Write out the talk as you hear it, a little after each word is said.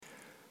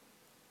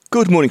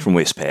Good morning from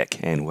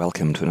Westpac and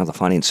welcome to another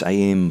Finance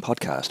AM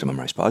podcast. I'm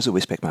Ray Spicer,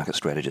 Westpac Market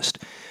Strategist.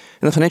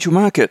 In the financial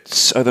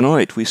markets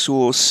overnight, we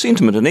saw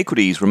sentiment in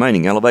equities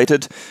remaining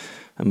elevated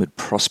amid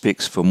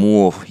prospects for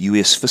more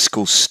US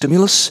fiscal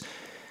stimulus,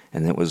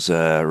 and that was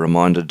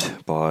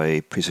reminded by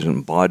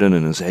President Biden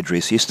in his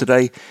address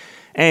yesterday,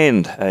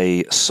 and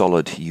a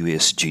solid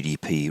US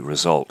GDP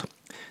result.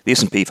 The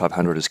S&P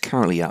 500 is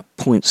currently up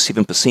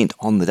 0.7%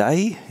 on the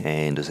day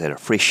and is at a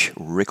fresh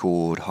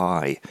record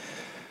high.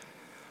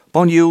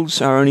 Bond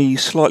yields are only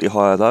slightly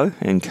higher though,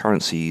 and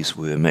currencies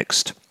were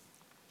mixed.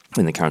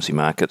 In the currency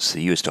markets,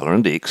 the US dollar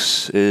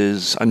index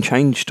is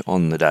unchanged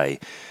on the day.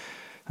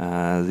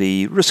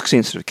 The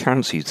risk-sensitive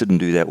currencies didn't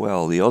do that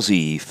well. The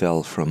Aussie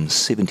fell from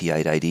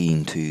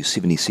 78.18 to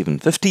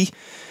 77.50,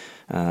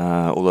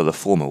 although the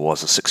former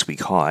was a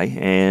 6-week high,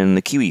 and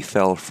the Kiwi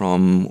fell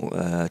from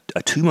a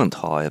 2-month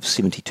high of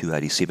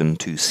 72.87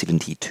 to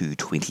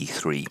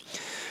 72.23.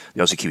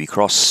 The Aussie Kiwi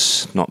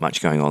cross, not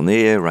much going on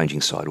there, ranging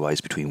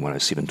sideways between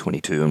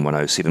 107.22 and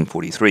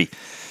 107.43.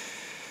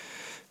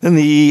 In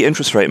the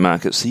interest rate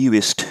markets, the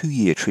US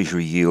 2-year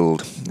Treasury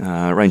yield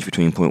ranged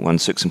between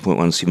 0.16 and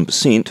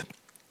 0.17%,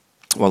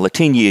 while the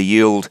 10-year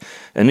yield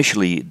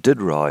initially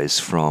did rise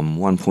from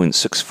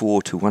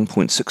 1.64 to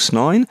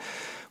 1.69,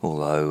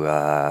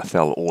 although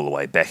fell all the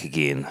way back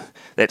again.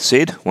 That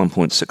said,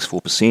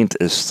 1.64%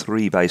 is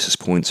 3 basis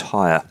points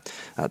higher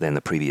than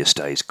the previous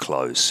day's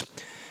close.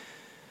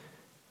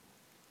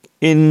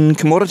 In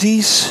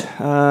commodities,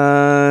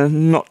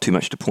 not too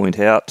much to point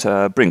out.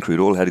 Brent crude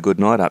oil had a good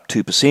night, up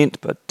 2%,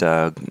 but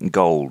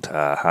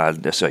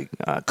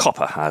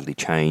copper hardly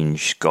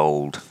changed,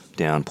 gold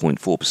down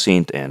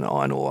 0.4%, and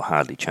iron ore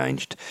hardly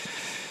changed.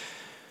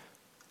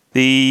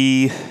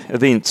 The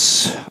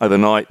events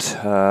overnight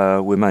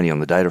were mainly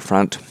on the data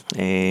front,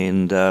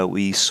 and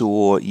we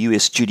saw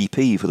US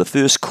GDP for the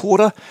first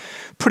quarter,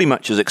 pretty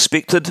much as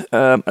expected.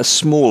 A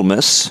small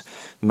miss.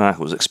 The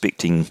market was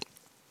expecting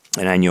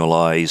an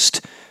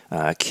annualised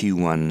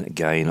Q1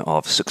 gain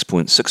of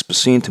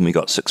 6.6%, and we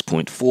got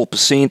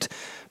 6.4%,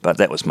 but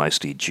that was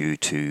mostly due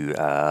to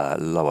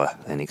lower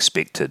than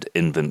expected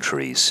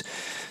inventories.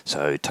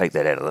 So take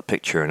that out of the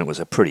picture, and it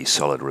was a pretty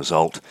solid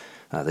result.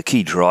 The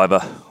key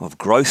driver of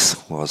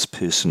growth was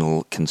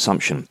personal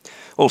consumption.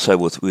 Also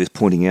worth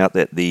pointing out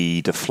that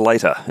the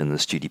deflator in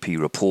this GDP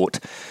report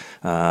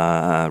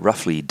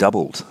roughly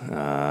doubled.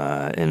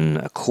 In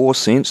a core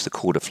sense, the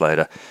core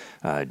deflator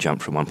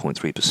jumped from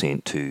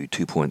 1.3% to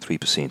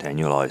 2.3%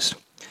 annualised.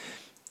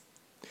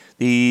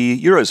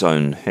 The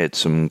Eurozone had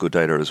some good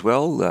data as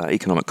well.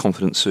 Economic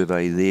confidence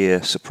survey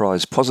there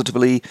surprised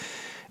positively,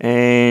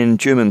 and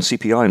German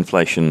CPI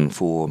inflation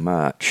for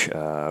March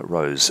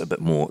rose a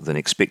bit more than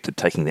expected,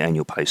 taking the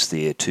annual pace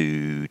there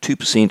to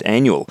 2%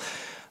 annual.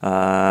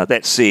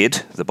 That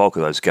said, the bulk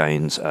of those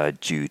gains are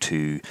due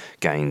to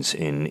gains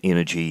in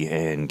energy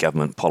and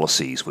government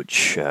policies,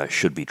 which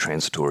should be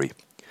transitory.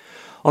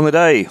 On the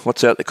day,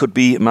 what's out that could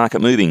be market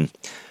moving?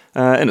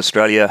 In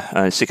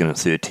Australia, second and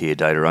third tier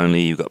data only.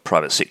 You've got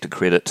private sector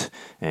credit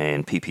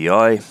and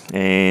PPI.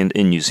 And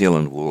in New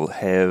Zealand, we'll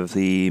have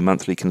the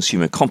monthly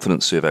consumer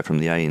confidence survey from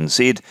the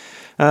ANZ.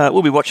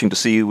 We'll be watching to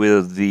see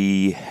whether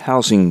the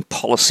housing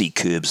policy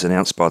curbs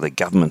announced by the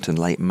government in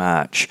late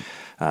March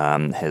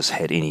has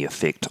had any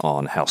effect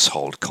on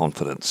household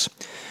confidence.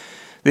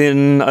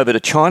 Then over to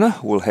China,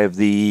 we'll have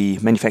the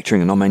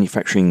manufacturing and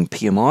non-manufacturing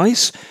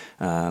PMIs.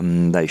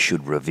 They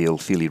should reveal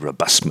fairly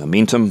robust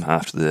momentum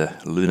after the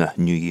Lunar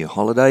New Year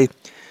holiday.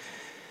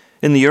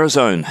 In the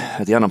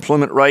Eurozone, the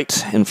unemployment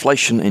rate,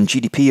 inflation and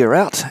GDP are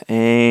out.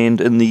 And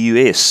in the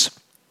US,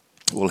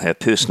 we'll have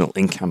personal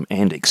income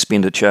and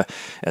expenditure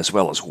as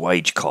well as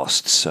wage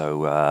costs.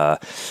 So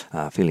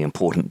fairly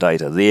important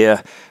data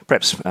there.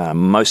 Perhaps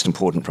most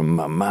important from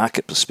a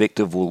market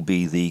perspective will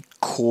be the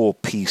core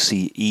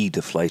PCE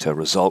deflator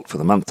result for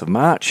the month of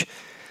March.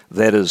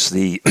 That is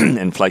the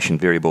inflation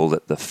variable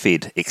that the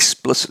Fed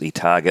explicitly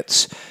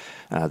targets.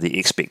 The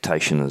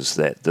expectation is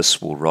that this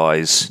will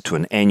rise to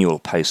an annual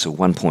pace of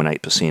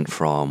 1.8%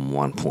 from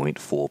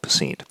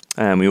 1.4%.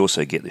 And we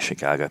also get the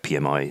Chicago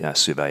PMI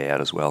survey out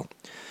as well.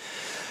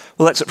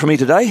 Well, that's it from me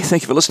today.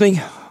 Thank you for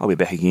listening. I'll be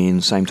back again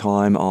same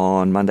time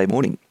on Monday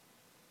morning.